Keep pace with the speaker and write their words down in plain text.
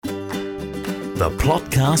The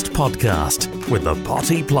Plotcast Podcast with the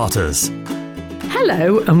Potty Plotters.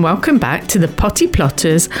 Hello and welcome back to the Potty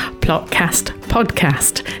Plotters Plotcast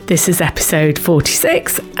Podcast. This is episode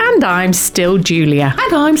 46 and I'm still Julia.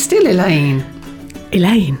 And I'm still Elaine.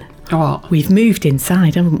 Elaine, What? we've moved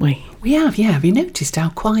inside, haven't we? We have, yeah. Have you noticed how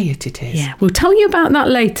quiet it is? Yeah, we'll tell you about that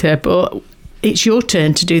later, but it's your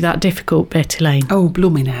turn to do that difficult bit, Elaine. Oh,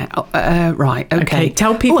 blooming heck. Right, okay.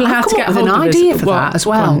 Tell people how I've to come get up with hold an of us. idea for What? that as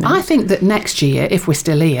Go well. on then. I think that next year, if we're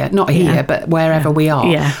still here, not here, but wherever we are,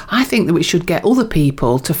 I think that we should get other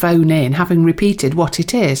people to phone in, having repeated what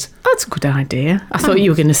it is. That's a good idea. I thought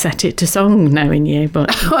you were going to set it to song, knowing you,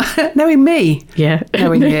 but... Knowing me. Yeah.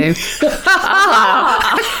 Knowing you.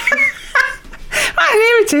 Right,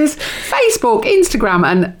 here it is. Facebook, Instagram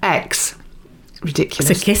and X. Ridiculous.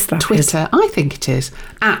 It's a kiss, that Twitter, I think it is,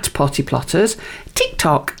 at Potty Plotters.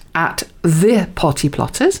 TikTok at The Potty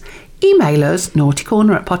Plotters. Email us,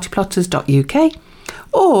 naughtycorner@pottyplotters.uk.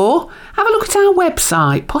 Or have a look at our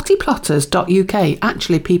website, pottyplotters.uk.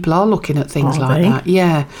 Actually, people are looking at things Are like they? that.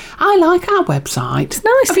 Yeah. I like our website. It's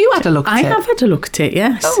nice. Have you had a look at it? I have had a look at it,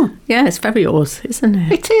 yes. Oh. Yeah, it's very yours, isn't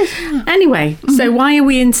it? It is. Yeah. Anyway, so why are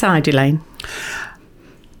we inside, Elaine?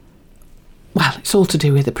 Well, it's all to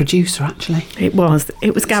do with the producer, actually. It was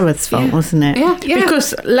Gareth's fault, wasn't it? Yeah.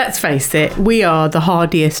 Because, let's face it, we are the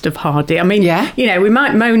hardiest of hardy. I mean, you know, we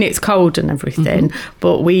might moan it's cold and everything,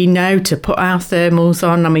 but we know to put our thermals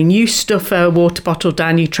on. I mean, you stuff a water bottle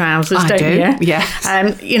down your trousers, don't you? Yes.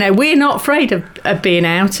 You know, we're not afraid of being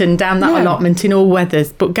out and down that allotment in all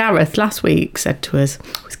weathers. But Gareth last week said to us,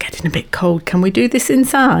 it's getting a bit cold. Can we do this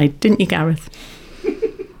inside? Didn't you, Gareth?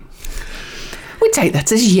 We take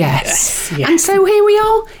that as yes. Yes. And so here we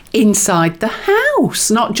are, inside the house,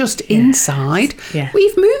 not just inside. Yeah.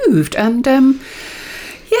 We've moved and,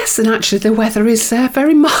 yes, and actually the weather is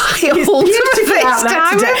very mild It's this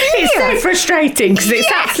time of It's year. so frustrating because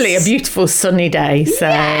it's actually a beautiful sunny day. So,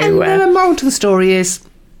 And the moral to the story is,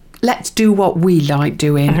 let's do what we like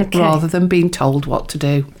doing rather than being told what to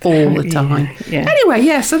do all the time. Yeah.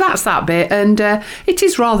 Anyway, so that's that bit. And it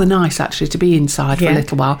is rather nice, actually, to be inside for a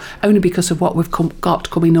little while, only because of what we've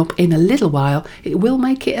got coming up in a little while. It will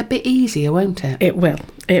make it a bit easier, won't it? It will.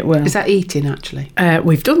 Is that eating, actually?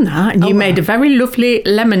 We've done that, and you made a very lovely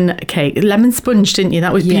lemon sponge, didn't you?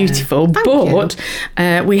 That was beautiful. Thank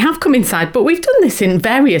you. We have come inside, but we've done this in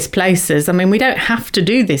various places. I mean, we don't have to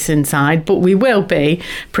do this inside, but we will be.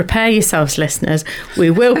 Prepare yourselves, listeners.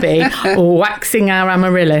 We will be waxing our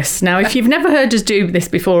Amaryllis. Now, if you've never heard us do this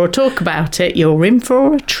before or talk about it, you're in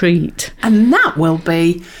for a treat. And that will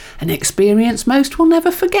be an experience most will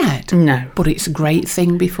never forget. No. But it's a great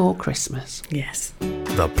thing before Christmas. Yes.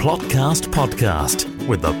 The Plotcast Podcast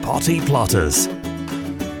with the Potty Plotters.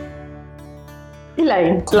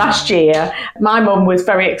 Elaine, last year, my mum was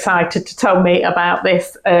very excited to tell me about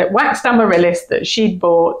this waxed Amaryllis that she'd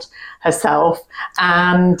bought herself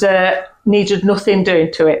and needed nothing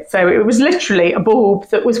doing to it. So it was literally a bulb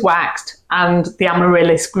that was waxed and the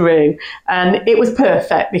Amaryllis grew. And it was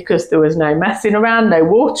perfect because there was no messing around, no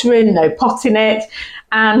watering, no potting it.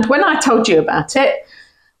 And when I told you about it,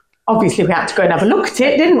 obviously we had to go and have a look at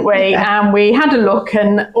it, didn't we? Yeah. And we had a look,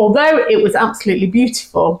 and although it was absolutely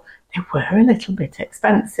beautiful, they were a little bit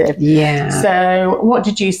expensive. Yeah. So what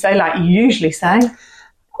did you say, like you usually say?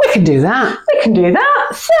 We can do that. We can do that.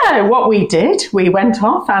 So what we did, we went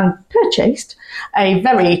off and purchased a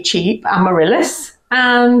very cheap Amaryllis,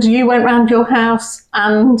 and you went round your house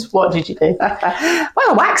and what did you do? Well,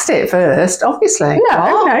 I waxed it first, obviously.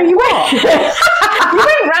 No, you went. You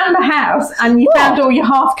went round the house and you found all your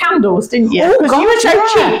half candles, didn't you? Because you were so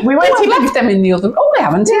cheap. We won't I've even left them in the other. Oh, I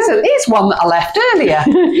haven't. Here's one that I left earlier.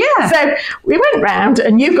 Yeah. So we went round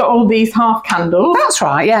and you got all these half candles. That's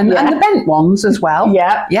right. Yeah, and the bent ones as well.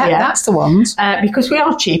 Yeah. That's the ones. Because we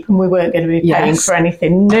are cheap and we weren't going to be paying for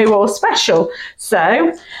anything new or special.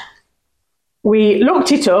 So we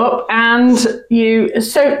looked it up and you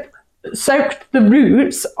soaked the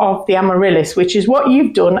roots of the Amaryllis, which is what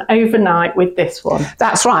you've done overnight with this one.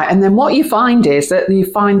 That's right. And then what you find is that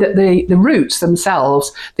the roots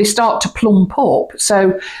themselves, they start to plump up.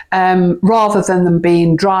 So rather than them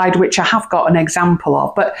being dried, which I have got an example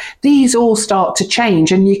of, but these all start to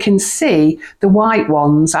change and you can see the white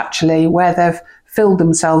ones actually where they've filled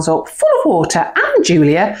themselves up full of water. And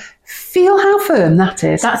Julia, feel how firm that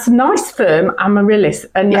is. That's a nice firm Amaryllis.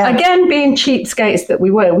 And again, being cheapskates that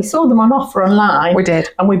we were, we saw them on offer online. We did.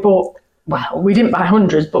 And we bought, well, we didn't buy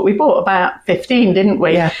hundreds, but we bought about 15, didn't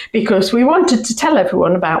we? Yeah. Because we wanted to tell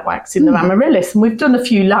everyone about waxing the Amaryllis. And we've done a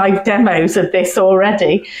few live demos of this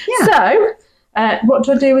already. Yeah. So What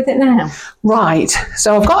do I do with it now? Right,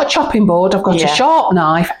 so I've got a chopping board, I've got a sharp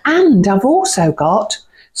knife, and I've also got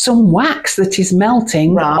some wax that is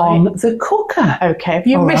melting on the cooker. Okay, have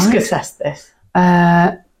you risk assessed this?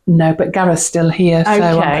 No, but Gareth's still here, so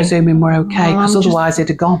I'm presuming we're okay, because otherwise he'd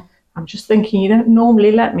have gone. I'm just thinking you don't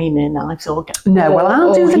normally let me near knives or get... No, well,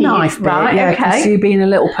 I'll do the knife bit. Right, yeah, because you being a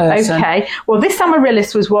little person. Okay. Well, this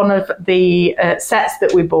Amaryllis was one of the sets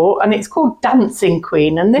that we bought, and it's called Dancing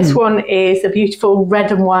Queen, and this one is a beautiful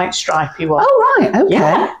red and white stripy one. Oh, right, okay.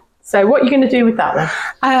 Yeah. So what are you going to do with that then?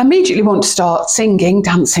 I immediately want to start singing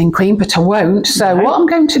Dancing Queen, but I won't. So what I'm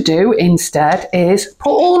going to do instead is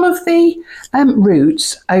put all of the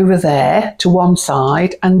roots over there to one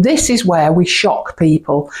side, and this is where we shock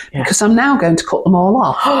people because I'm now going to cut them all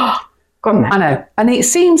off. Go on then. I know. And it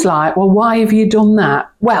seems like, well, why have you done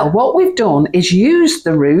that? Well, what we've done is use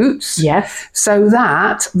the roots so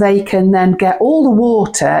that they can then get all the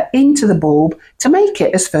water into the bulb to make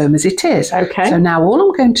it as firm as it is. Okay. So now all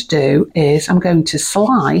I'm going to do is I'm going to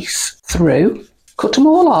slice through, cut them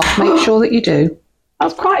all off, make sure that you do.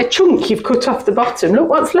 That's quite a chunk you've cut off the bottom. Look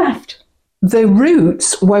what's left. The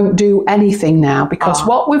roots won't do anything now because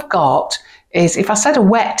what we've got is, if I said a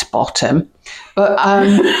wet bottom, but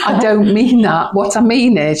I don't mean that. What I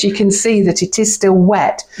mean is you can see that it is still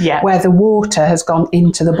wet where the water has gone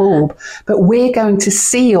into the bulb. But we're going to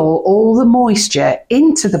seal all the moisture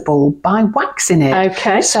into the bulb by waxing it.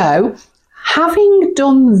 Okay. So having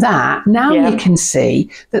done that, now you can see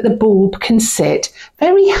that the bulb can sit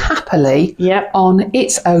very happily on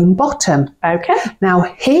its own bottom. Okay.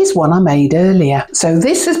 Now, here's one I made earlier. So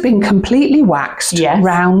this has been completely waxed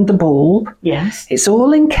round the bulb. Yes. It's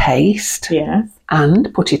all encased. Yes.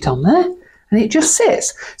 And put it on there. And it just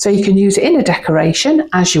sits. So you can use it in a decoration,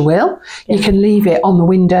 as you will. You can leave it on the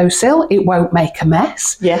windowsill. It won't make a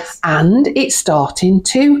mess. Yes. And it's starting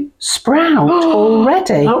to sprout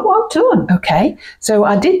already. Oh, well done. Okay. So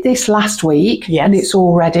I did this last week and it's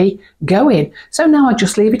already going. So now I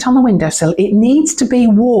just leave it on the windowsill. It needs to be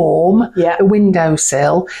warm, the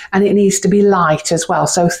windowsill, and it needs to be light as well.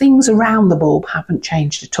 So things around the bulb haven't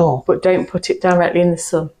changed at all. But don't put it directly in the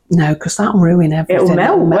sun. No, because that'll ruin everything. It'll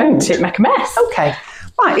melt, won't it? Make a mess. Okay.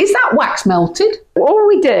 Right, is that wax melted? All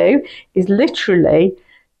we do is literally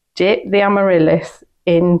dip the Amaryllis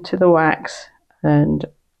into the wax and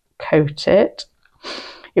coat it.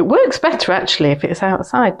 It works better, actually, if it's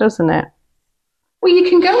outside, doesn't it? Well, you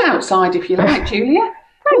can go outside if you like, Julia.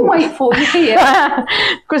 Don't wait for you here.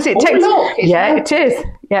 Because it takes... Look, it is.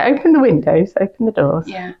 Yeah, open the windows, open the doors.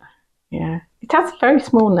 Yeah. Yeah. It has a very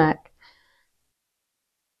small neck.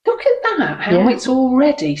 Look at that, how it's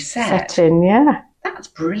already set in, That's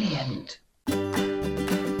brilliant.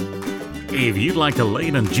 If you'd like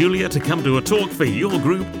Elaine and Julia to come to a talk for your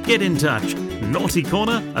group, get in touch.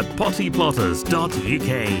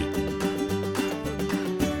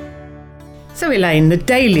 naughtycorner@pottyplotters.uk. So Elaine, the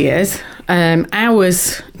dahlias,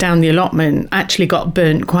 ours down the allotment actually got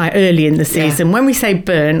burnt quite early in the season. Yeah. When we say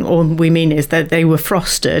burnt, all we mean is that they were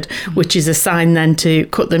frosted, which is a sign then to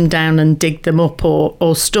cut them down and dig them up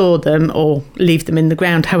or store them or leave them in the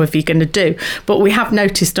ground, however you're going to do. But we have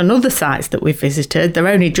noticed on other sites that we've visited, they're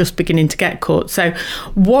only just beginning to get cut. So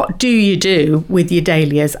what do you do with your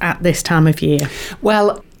dahlias at this time of year?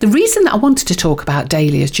 Well, the reason that I wanted to talk about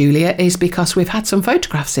dahlias, Julia, is because we've had some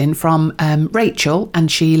photographs in from Rachel, and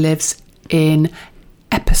she lives in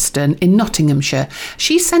Epperstone in Nottinghamshire.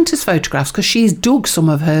 She sent us photographs because she's dug some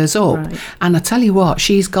of hers up. Right. And I tell you what,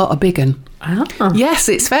 she's got a big one. Oh. Yes,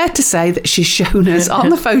 it's fair to say that she's shown us on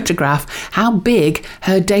the photograph how big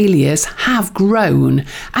her dahlias have grown.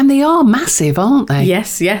 And they are massive, aren't they?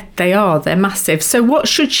 Yes, they are. They're massive. So what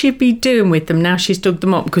should she be doing with them now she's dug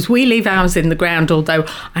them up? Because we leave ours in the ground, although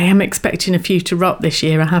I am expecting a few to rot this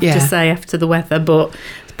year, I have to say, after the weather, but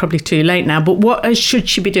probably too late now. But what should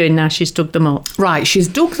she be doing now she's dug them up? Right, she's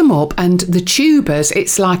dug them up, and the tubers,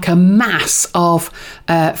 it's like a mass of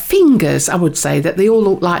fingers, I would say, that they all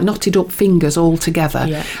look like knotted up fingers all together.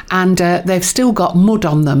 Yeah. And they've still got mud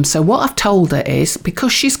on them. So what I've told her is,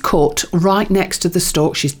 because she's cut right next to the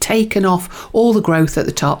stalk, she's taken off all the growth at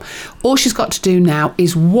the top. All she's got to do now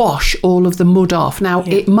is wash all of the mud off. Now,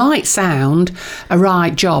 it might sound a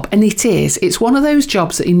right job, and it is. It's one of those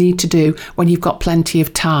jobs that you need to do when you've got plenty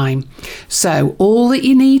of time. So all that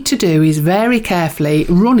you need to do is very carefully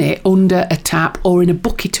run it under a tap or in a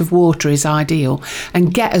bucket of water is ideal,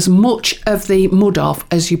 and get as much of the mud off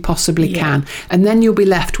as you possibly can. And then you'll be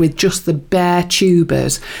left with just the bare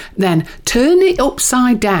tubers. Then turn it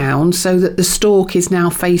upside down so that the stalk is now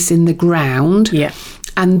facing the ground. Yeah.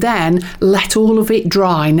 and then let all of it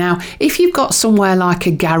dry. Now, if you've got somewhere like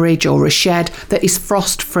a garage or a shed that is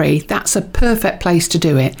frost free, that's a perfect place to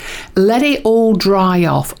do it. Let it all dry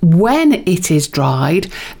off. When it is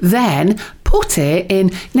dried, then put it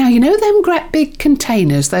in, now you know them great big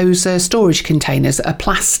containers, those storage containers that are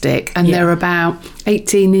plastic, and they're about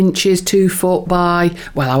 18 inches, 2 foot by,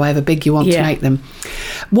 well, however big you want to make them.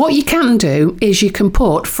 What you can do is you can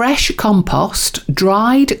put fresh compost,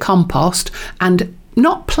 dried compost, and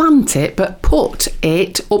not plant it, but put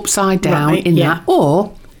it upside down that.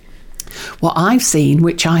 Or what I've seen,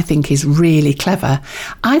 which I think is really clever,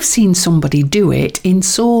 I've seen somebody do it in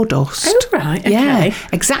sawdust. Oh, right, okay. Yeah,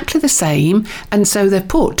 exactly the same. And so they've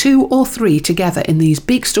put 2 or 3 together in these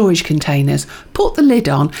big storage containers, put the lid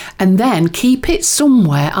on, and then keep it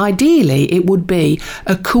somewhere. Ideally, it would be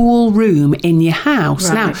a cool room in your house.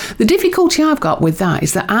 Right. Now, the difficulty I've got with that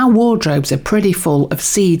is that our wardrobes are pretty full of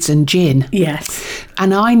seeds and gin. Yes.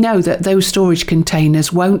 And I know that those storage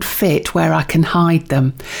containers won't fit where I can hide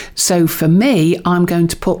them. So for me, I'm going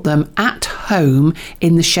to put them at home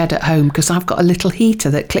in the shed at home, because I've got a little heater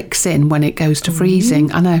that clicks in when it goes to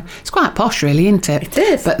freezing. I know, it's quite posh really, isn't it? It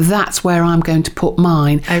is. But that's where I'm going to put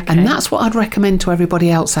mine. Okay. And that's what I'd recommend to everybody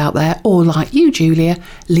else out there. Or like you, Julia,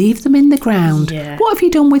 leave them in the ground. Yeah. What have you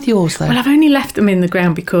done with yours though? Well, I've only left them in the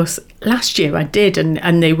ground because last year I did,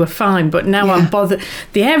 and they were fine, but now I'm bothered.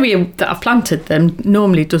 The area that I planted them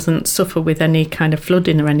normally doesn't suffer with any kind of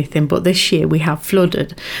flooding or anything, but this year we have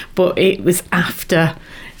flooded. But it was after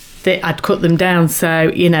I'd cut them down,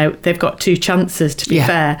 so they've got 2 chances, to be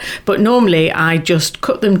fair. But normally I just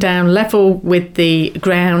cut them down level with the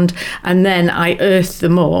ground, and then I earth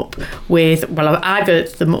them up with, well, I've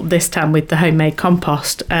earthed them up this time with the homemade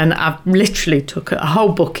compost, and I've literally took a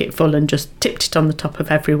whole bucket full and just tipped it on the top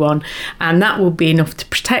of everyone, and that will be enough to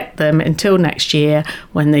protect them until next year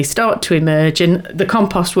when they start to emerge. And the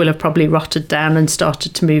compost will have probably rotted down and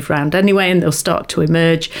started to move around anyway, and they'll start to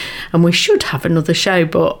emerge, and we should have another show,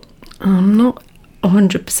 but I'm not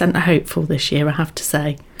 100% hopeful this year, I have to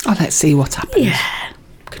say. Oh, let's see what happens. Yeah,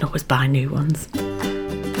 can always buy new ones.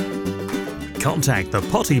 Contact the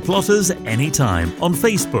Potty Plotters anytime on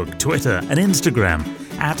Facebook, Twitter and Instagram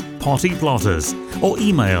at Potty Plotters, or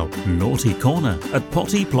email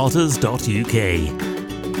naughtycorner@pottyplotters.uk.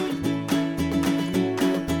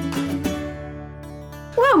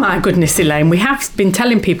 Oh my goodness, Elaine, we have been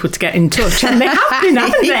telling people to get in touch, and they have been,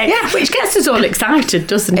 haven't they? Yeah. Which gets us all excited,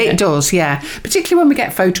 doesn't it? It does, yeah. Particularly when we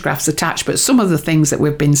get photographs attached, but some of the things that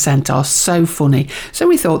we've been sent are so funny. So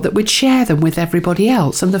we thought that we'd share them with everybody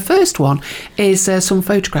else. And the first one is some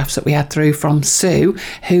photographs that we had through from Sue,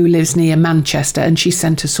 who lives near Manchester, and she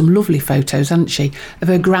sent us some lovely photos, hasn't she, of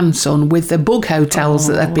her grandson with the bug hotels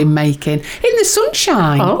that they've been making in the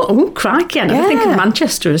sunshine. Oh, crikey. I never think of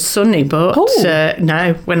Manchester as sunny, but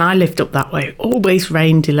no, when I lived up that way, always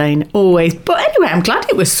rained, Elaine, always. But anyway, I'm glad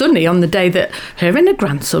it was sunny on the day that her and her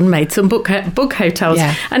grandson made some bug hotels.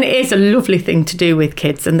 Yeah. And it is a lovely thing to do with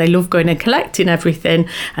kids, and they love going and collecting everything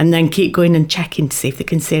and then keep going and checking to see if they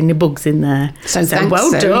can see any bugs in there. So thanks,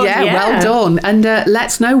 well done. Yeah, well done. And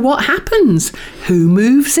let's know what happens. Who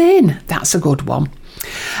moves in? That's a good one.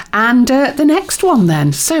 And the next one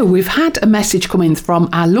then. So we've had a message come in from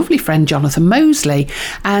our lovely friend Jonathan Mosley.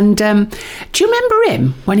 And do you remember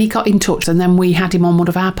him when he got in touch and then we had him on one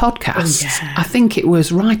of our podcasts? Oh, yeah. I think it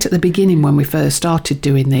was right at the beginning when we first started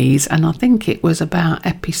doing these, and I think it was about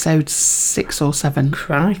episode 6 or 7.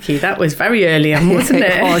 Crikey, that was very early on, wasn't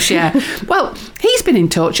it? It was, yeah. Well, he's been in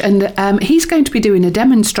touch, and he's going to be doing a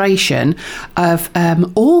demonstration of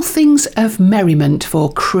all things of merriment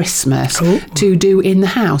for Christmas to do in the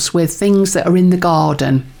house with things that are in the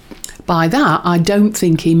garden. By that, I don't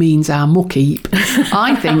think he means our muck heap.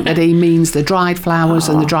 I think that he means the dried flowers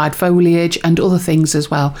and the dried foliage and other things as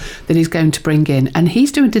well that he's going to bring in. And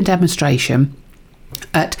he's doing a demonstration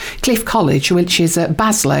at Cliff College, which is at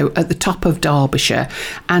Baslow at the top of Derbyshire,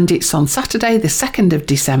 and it's on Saturday the 2nd of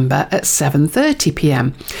December at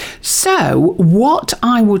 7:30pm. So what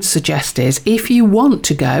I would suggest is, if you want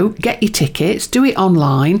to go, get your tickets, do it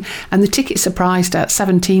online, and the tickets are priced at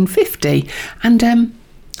 $17.50, and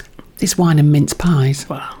it's wine and mince pies.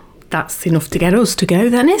 Well, that's enough to get us to go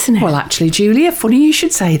then, isn't it? Well, actually, Julia, funny you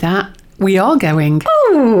should say that. We are going.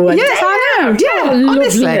 Oh, yes, I know. Yeah,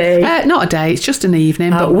 honestly. Not a day, it's just an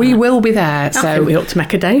evening, but we will be there. I think we ought to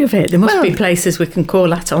make a day of it. There must be places we can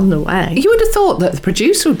call at on the way. You would have thought that the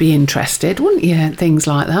producer would be interested, wouldn't you? Things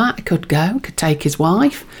like that. He could go, could take his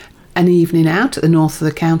wife. an evening out at the north of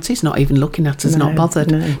the county. He's not even looking at us, not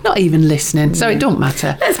bothered, not even listening. So it don't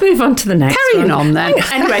matter. Let's move on to the next Carrying on then.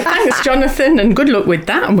 Anyway, thanks, Jonathan, and good luck with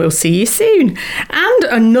that, and we'll see you soon. And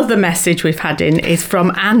another message we've had in is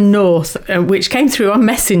from Anne North, which came through on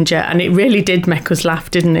Messenger, and it really did make us laugh,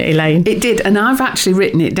 didn't it, Elaine? It did, and I've actually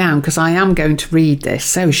written it down because I am going to read this.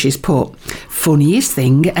 So she's put, funniest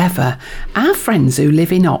thing ever. Our friends who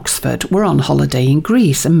live in Oxford were on holiday in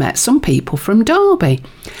Greece and met some people from Derby.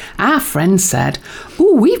 Our friend said,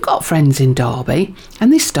 oh, we've got friends in Derby,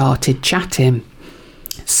 and they started chatting.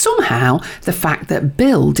 Somehow, the fact that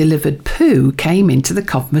Bill delivered poo came into the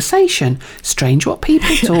conversation. Strange what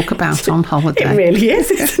people talk about on holiday. It really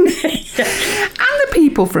is, isn't it? And the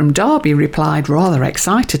people from Derby replied rather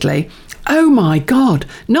excitedly, oh my God,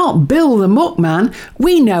 not Bill the Muckman.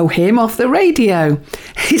 We know him off the radio.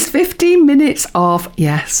 His 15 minutes of,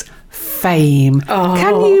 yes, fame. Oh.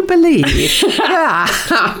 Can you believe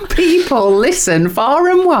that people listen far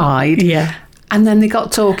and wide? Yeah. And then they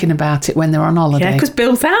got talking about it when they're on holiday. Yeah, because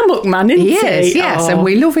Bill's our muckman, isn't he? Yes, and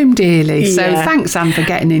we love him dearly. So thanks, Anne, for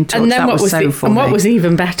getting in touch. And then that was so funny. And what was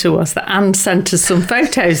even better was that Anne sent us some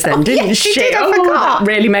photos then, didn't she? She did, I forgot. That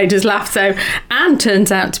really made us laugh. So Anne turns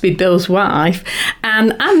out to be Bill's wife,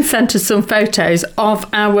 and Anne sent us some photos of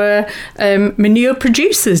our manure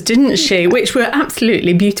producers, didn't she? Which were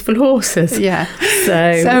absolutely beautiful horses. Yeah.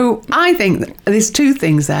 So I think there's two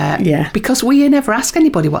things there. Yeah. Because we never ask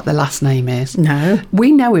anybody what their last name is. No.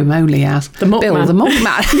 We know him only as Bill the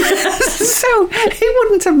Muckman. So it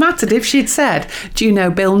wouldn't have mattered if she'd said, do you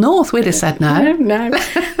know Bill North? We'd have said no. No.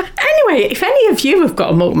 Anyway, if any of you have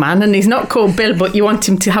got a muckman and he's not called Bill, but you want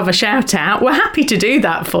him to have a shout out, we're happy to do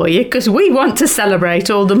that for you, because we want to celebrate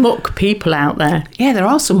all the muck people out there. Yeah, there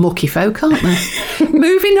are some mucky folk, aren't there?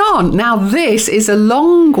 Moving on. Now, this is a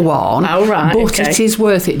long one. Oh, right. But okay. It is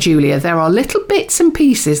worth it, Julia. There are little bits and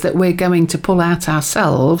pieces that we're going to pull out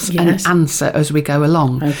ourselves and answer as we go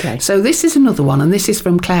along. Okay. So this is another one, and this is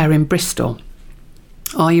from Claire in Bristol.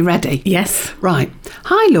 Are you ready? Yes. Right.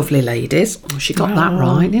 Hi, lovely ladies. Oh, she got that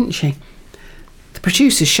right, didn't she? The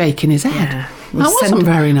producer's shaking his head. Yeah. That wasn't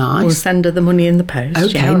very nice. We'll send her the money in the post.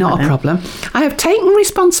 Okay, not a problem. I have taken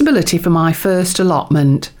responsibility for my first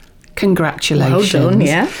allotment. Congratulations. Well done,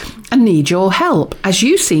 yeah. And need your help, as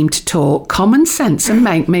you seem to talk common sense and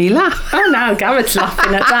make me laugh. Oh, no, Garrett's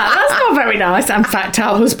laughing at that. That's not very nice. In fact,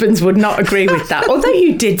 our husbands would not agree with that. Although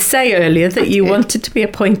you did say earlier that you wanted to be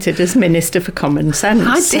appointed as Minister for Common Sense.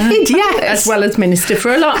 I did, yes. As well as Minister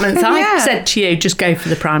for Allotments. I said to you, just go for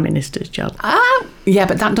the Prime Minister's job. Yeah,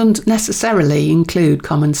 but that doesn't necessarily include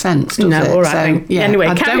common sense, does it? No, all right. So, yeah,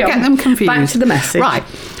 anyway, don't on. get them confused. Back to the message. Right.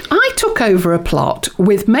 I took over a plot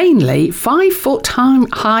with mainly 5 foot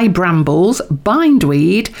high brambles,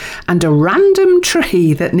 bindweed, and a random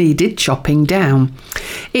tree that needed chopping down.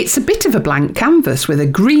 It's a bit of a blank canvas with a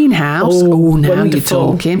greenhouse. Oh, now wonderful. You're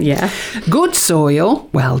talking. Yeah. Good soil,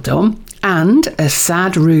 well done, and a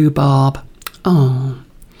sad rhubarb. Oh.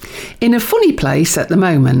 In a funny place at the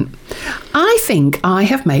moment. I think I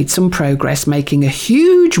have made some progress making a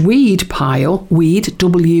huge weed pile, weed,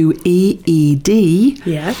 W-E-E-D.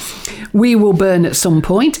 Yes. We will burn at some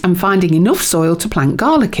point and finding enough soil to plant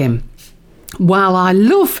garlic in. While I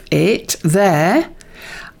love it there,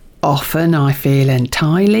 often I feel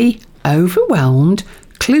entirely overwhelmed,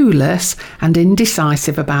 clueless and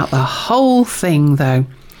indecisive about the whole thing though.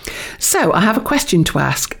 So I have a question to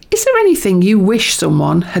ask. Is there anything you wish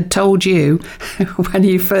someone had told you when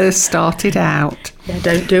you first started out? Yeah,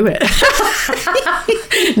 don't do it.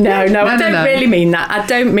 No, I don't really mean that. I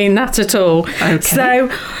don't mean that at all. Okay. So,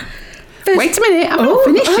 wait a minute, I'm not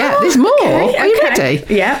finished yet. There's more. Okay, Are you ready?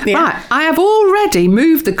 Yeah. Right, I have already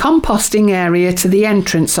moved the composting area to the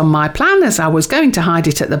entrance on my plan, as I was going to hide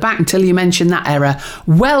it at the back until you mentioned that error.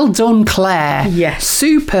 Well done, Claire. Yes.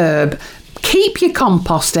 Superb. Keep your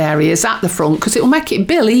compost areas at the front because it'll make it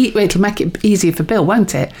easier for Bill,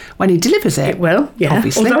 won't it, when he delivers it? It will, yeah.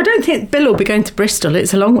 Obviously. Although I don't think Bill will be going to Bristol.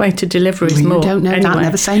 It's a long way to deliver his You more. don't know anyway. that.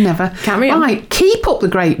 Never say never. Carry on. Right, keep up the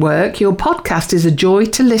great work. Your podcast is a joy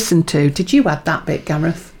to listen to. Did you add that bit,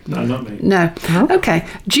 Gareth? No, not me. No. Oh. Okay.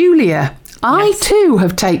 Julia, I too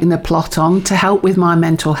have taken a plot on to help with my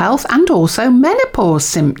mental health and also menopause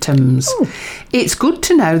symptoms. Ooh. It's good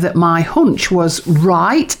to know that my hunch was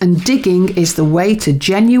right and digging is the way to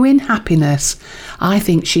genuine happiness. I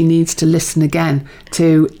think she needs to listen again.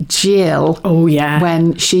 to Jill. Oh, yeah.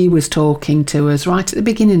 When she was talking to us right at the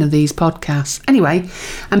beginning of these podcasts. Anyway,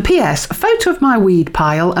 and P.S., a photo of my weed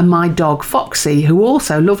pile and my dog Foxy, who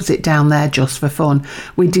also loves it down there just for fun.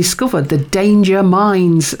 We discovered the Danger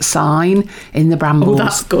Mines sign in the brambles. Oh,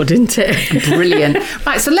 that's good, isn't it? Brilliant.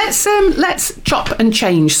 Right, so let's chop and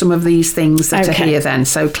change some of these things that are here then.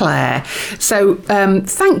 So Claire,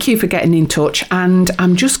 thank you for getting in touch, and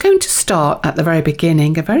I'm just going to start at the very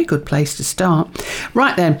beginning, a very good place to start.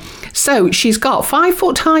 Right then, so she's got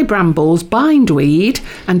 5-foot high brambles, bindweed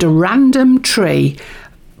and a random tree.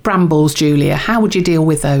 Brambles, Julia, how would you deal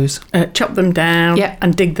with those? Chop them down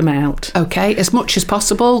and dig them out. Okay, as much as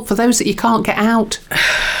possible. For those that you can't get out,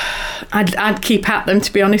 I'd keep at them,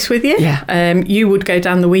 to be honest with you. Yeah. You would go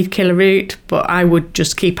down the weed killer route, but I would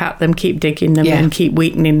just keep at them, keep digging them and keep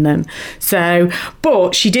weakening them. So,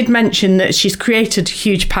 but she did mention that she's created a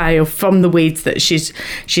huge pile from the weeds that she's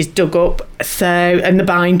dug up, and the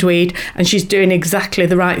bindweed, and she's doing exactly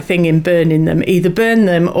the right thing in burning them. Either burn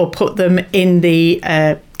them or put them in the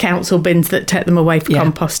council bins that take them away for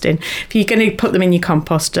composting. If you're going to put them in your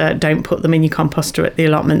composter, don't put them in your composter at the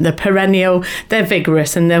allotment. They're perennial, they're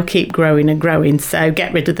vigorous, and they'll keep growing and growing. So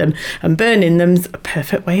get rid of them, and burning them's a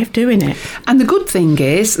perfect way of doing it. And the good thing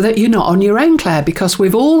is that you're not on your own, Claire, because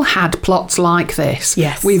we've all had plots like this.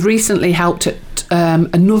 Yes. We've recently helped at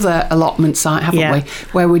another allotment site, haven't we,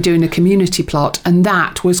 where we're doing a community plot, and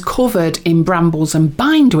that was covered in brambles and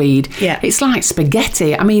bindweed. Yeah. It's like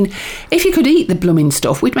spaghetti. I mean, if you could eat the blooming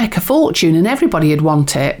stuff, we'd make a fortune and everybody would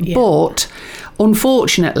want it. Yeah. But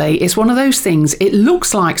unfortunately, it's one of those things, it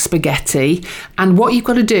looks like spaghetti, and what you've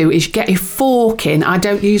got to do is get your fork in. I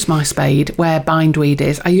don't use my spade where bindweed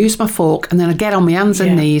is. I use my fork, and then I get on my hands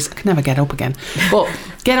and knees. I can never get up again. But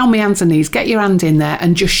get on my hands and knees, get your hand in there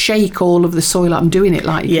and just shake all of the soil up. I'm doing it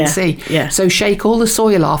like you can see. Yeah. So shake all the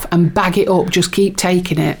soil off and bag it up. Just keep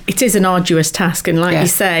taking it. It is an arduous task, and like you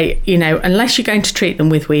say, unless you're going to treat them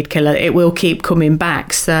with weed killer, it will keep coming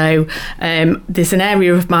back. So there's an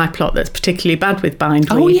area of my plot that's particularly bad with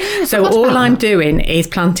bindweed. Oh, yeah. So all I'm doing is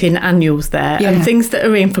planting annuals there and things that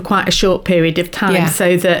are in for quite a short period of time,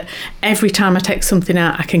 so that every time I take something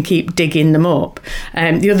out, I can keep digging them up.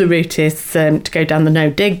 The other route is to go down the no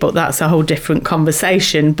dig, but that's a whole different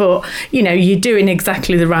conversation. But you're doing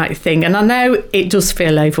exactly the right thing, and I know it does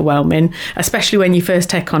feel overwhelming, especially when you first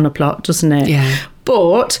take on a plot, doesn't it? Yeah.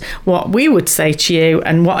 But what we would say to you,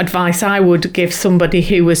 and what advice I would give somebody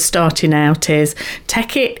who was starting out, is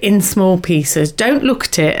take it in small pieces. Don't look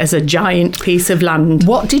at it as a giant piece of land.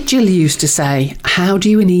 What did Jill used to say? How do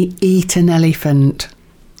you eat an elephant?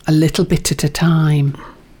 A little bit at a time.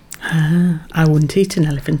 I wouldn't eat an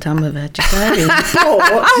elephant, I'm a vegetarian.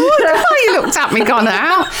 I would. You looked at me gone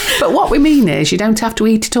out. But what we mean is you don't have to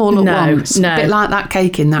eat it all at once. No. A bit like that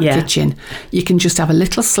cake in that kitchen. You can just have a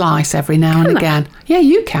little slice every now and again. Yeah,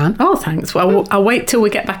 you can. Oh, thanks. Well, I'll wait till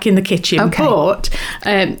we get back in the kitchen. Okay. But,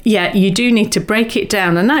 you do need to break it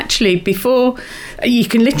down. And actually, before, you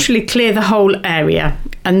can literally clear the whole area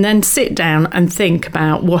and then sit down and think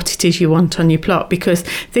about what it is you want on your plot. Because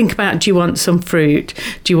think about, do you want some fruit?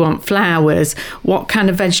 Do you want flowers? What kind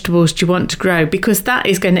of vegetables do you want to grow? Because that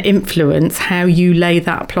is going to influence how you lay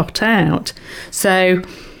that plot out. So,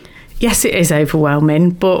 yes, it is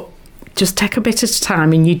overwhelming, but just take a bit at a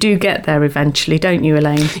time, and you do get there eventually, don't you,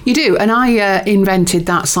 Elaine? You do, and I invented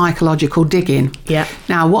that psychological digging. Yeah.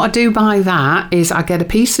 Now, what I do by that is I get a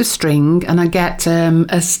piece of string and I get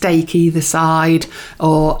a stake either side,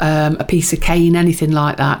 or a piece of cane, anything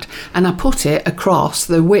like that, and I put it across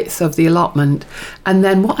the width of the allotment. And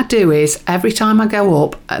then what I do is every time I go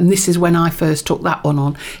up, and this is when I first took that one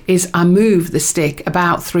on, is I move the stick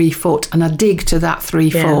about 3 foot and I dig to that 3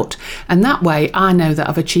 foot, and that way I know that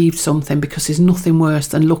I've achieved something, because there's nothing worse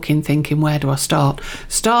than thinking, where do I start?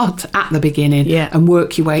 Start at the beginning and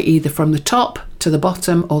work your way either from the top to the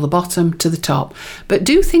bottom or the bottom to the top. But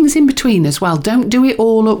do things in between as well. Don't do it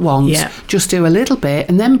all at once. Yeah. Just do a little bit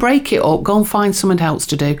and then break it up, go and find something else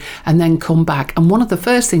to do, and then come back. And one of the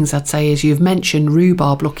first things I'd say is, you've mentioned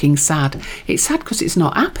rhubarb looking sad. It's sad because it's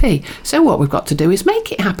not happy. So what we've got to do is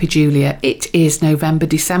make it happy, Julia. It is November,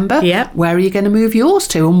 December. Yeah. Where are you going to move yours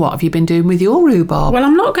to, and what have you been doing with your rhubarb? Well,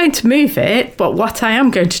 I'm not going to move it, but what I am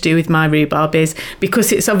going to do with my rhubarb is,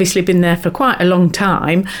 because it's obviously been there for quite a long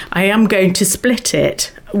time, I am going to split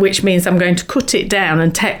it, which means I'm going to cut it down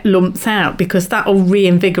and take lumps out, because that will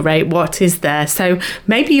reinvigorate what is there. So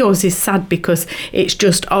maybe yours is sad because it's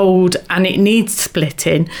just old and it needs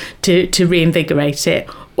splitting to reinvigorate it.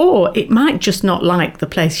 Or it might just not like the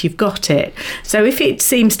place you've got it. So if it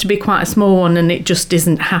seems to be quite a small one and it just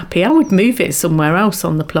isn't happy, I would move it somewhere else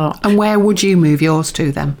on the plot. And where would you move yours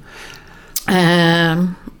to then?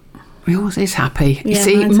 He always is happy. You Yeah,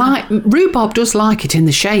 see, mine's rhubarb does like it in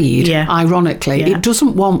the shade, Yeah. ironically. Yeah. It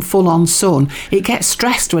doesn't want full-on sun. It gets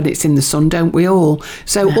stressed when it's in the sun, don't we all?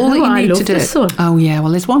 So all that you I need love to do... the sun. Oh, yeah,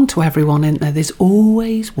 well, there's one to everyone, isn't there? There's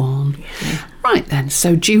always one. Yeah. Right then,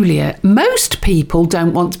 so Julia, most people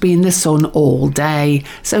don't want to be in the sun all day.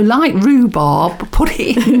 So like rhubarb, put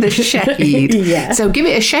it in the shade. Yeah. So give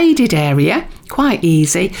it a shaded area, quite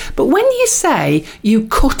easy. But when you say you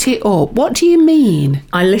cut it up, what do you mean?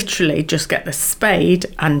 I literally just get the spade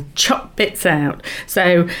and chop bits out.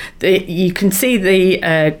 So you can see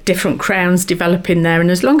the different crowns developing there.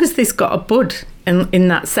 And as long as this got a bud in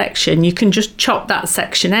that section, you can just chop that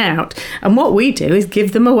section out. And what we do is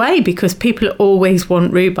give them away, because people always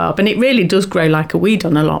want rhubarb, and it really does grow like a weed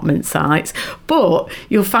on allotment sites. But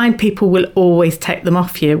you'll find people will always take them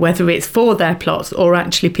off you, whether it's for their plots or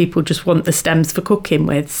actually people just want the stems for cooking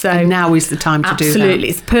with. So And now is the time to do that. absolutely,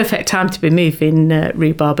 it's the perfect time to be moving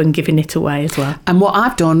rhubarb and giving it away as well. And what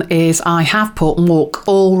I've done is I have put muck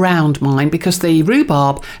all round mine, because the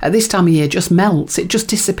rhubarb at this time of year just melts. It just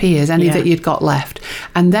disappears, any Yeah. that you'd got left.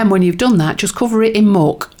 And then when you've done that, just cover it in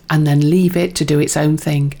muck and then leave it to do its own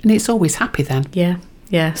thing. And it's always happy then. Yeah,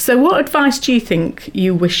 yeah. So what advice do you think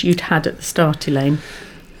you wish you'd had at the start, Elaine?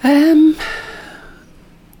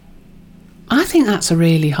 I think that's a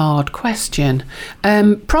really hard question.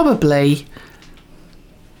 Probably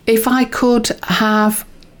if I could have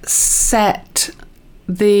if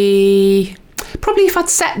I'd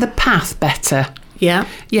set the path better. Yeah.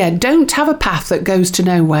 Yeah, don't have a path that goes to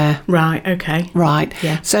nowhere. Right, okay. Right.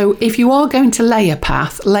 Yeah. So if you are going to lay a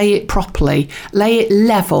path, lay it properly, lay it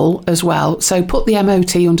level as well. So put the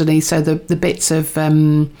MOT underneath, so the bits of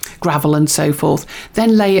gravel and so forth.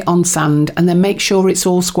 Then lay it on sand, and then make sure it's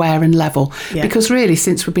all square and level. Yeah. Because really,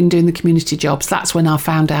 since we've been doing the community jobs, that's when I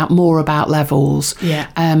found out more about levels. Yeah.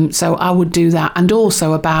 So I would do that, and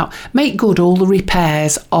also about make good all the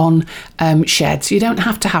repairs on sheds. You don't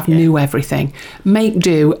have to have new everything. Make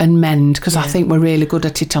do and mend, because I think we're really good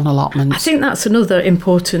at it on allotments. I think that's another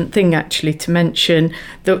important thing actually to mention.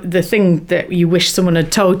 The thing that you wish someone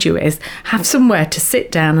had told you is have somewhere to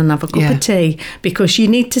sit down and have a cup of tea, because you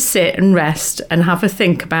need to sit and rest and have a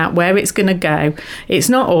think about where it's going to go. It's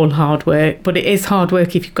not all hard work, but it is hard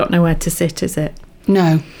work if you've got nowhere to sit, is it?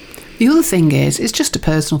 No. The other thing is, it's just a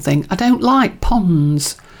personal thing. I don't like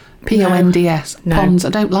ponds. Ponds. No. Ponds.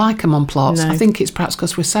 I don't like them on plots. No. I think it's perhaps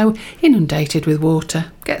because we're so inundated with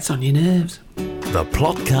water. Gets on your nerves. The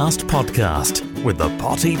Plotcast podcast with the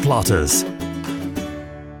Potty Plotters.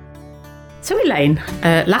 So Elaine,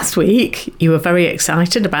 last week you were very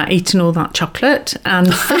excited about eating all that chocolate and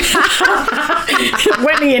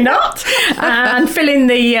when are you not? And filling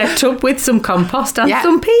the tub with some compost and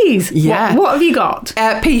some peas. Yeah. What have you got?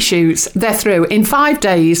 Pea shoots, they're through. In 5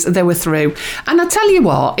 days, they were through. And I tell you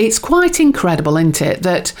what, it's quite incredible, isn't it,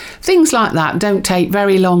 that things like that don't take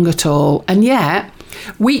very long at all. And yet,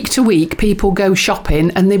 week to week, people go shopping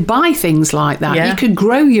and they buy things like that. Yeah. You could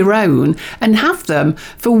grow your own and have them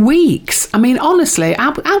for weeks. I mean, honestly,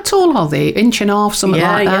 how tall are they? Inch and a half, something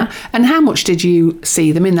like that? Yeah. And how much did you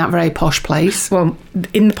see them in that very posh place? Well,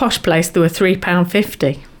 in the posh place, they were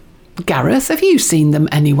 £3.50. Gareth, have you seen them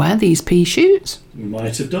anywhere, these pea shoots?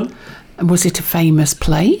 Might have done. And was it a famous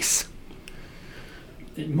place?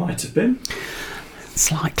 It might have been. It's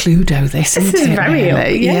like Cluedo, this isn't is it? very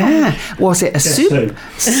really? old, yeah. Was it a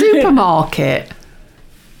supermarket?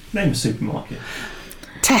 Name a supermarket.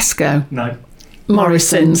 Tesco? No.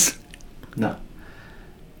 Morrison's? No.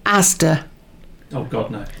 Asda? Oh,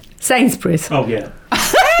 God, no. Sainsbury's. Oh, yeah.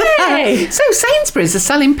 Hey! So Sainsbury's are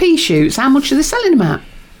selling pea shoots. How much are they selling them at?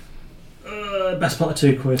 Best part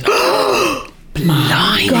of £2.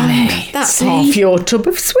 Blimey. That's half your tub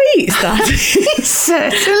of sweets, that. It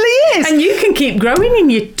certainly is. And you can keep growing in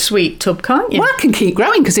your sweet tub, can't you? Well, I can keep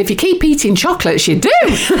growing, because if you keep eating chocolates, you do.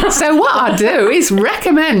 So what I do is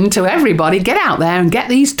recommend to everybody, get out there and get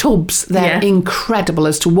these tubs. They're incredible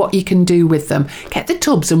as to what you can do with them. Get the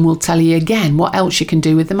tubs and we'll tell you again what else you can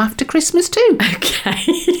do with them after Christmas too. Okay.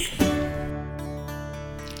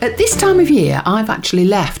 At this time of year, I've actually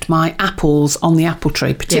left my apples on the apple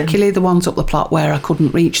tree, particularly the ones up the plot where I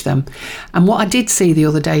couldn't reach them. And what I did see the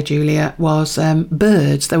other day, Julia, was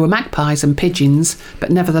birds. There were magpies and pigeons, but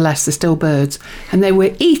nevertheless, they're still birds. And they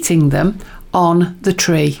were eating them on the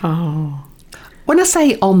tree. Oh. When I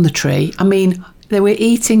say on the tree, I mean they were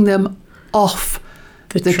eating them off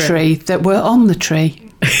the tree that were on the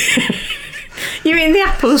tree. You mean the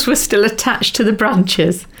apples were still attached to the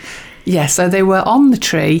branches? Yeah, so they were on the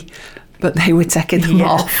tree, but they were taking them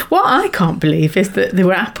off. What I can't believe is that there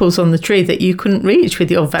were apples on the tree that you couldn't reach with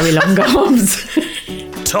your very long arms.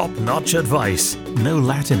 Top-notch advice, no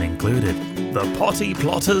Latin included. The Potty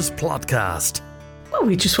Plotters Podcast. Well,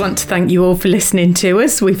 we just want to thank you all for listening to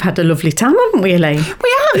us. We've had a lovely time, haven't we, Elaine? We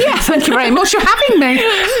have, yeah. Thank you very much for having me.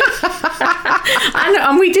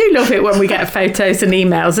 And we do love it when we get photos and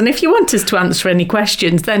emails. And if you want us to answer any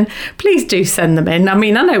questions, then please do send them in. I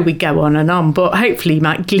mean, I know we go on and on, but hopefully you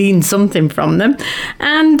might glean something from them.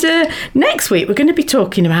 And next week, we're going to be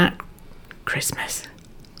talking about Christmas.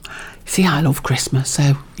 See, I love Christmas,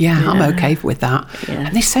 so yeah, I'm okay with that. Yeah.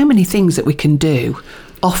 And there's so many things that we can do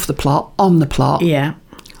off the plot, on the plot. Yeah.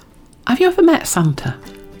 Have you ever met Santa?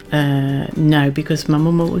 No, because my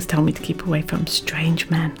mum always told me to keep away from strange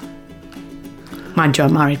men. Mind you, I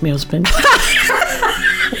married my husband.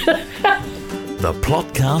 The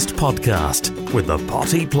Plotcast Podcast with the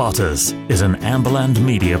Potty Plotters is an Amberland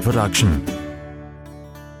Media production.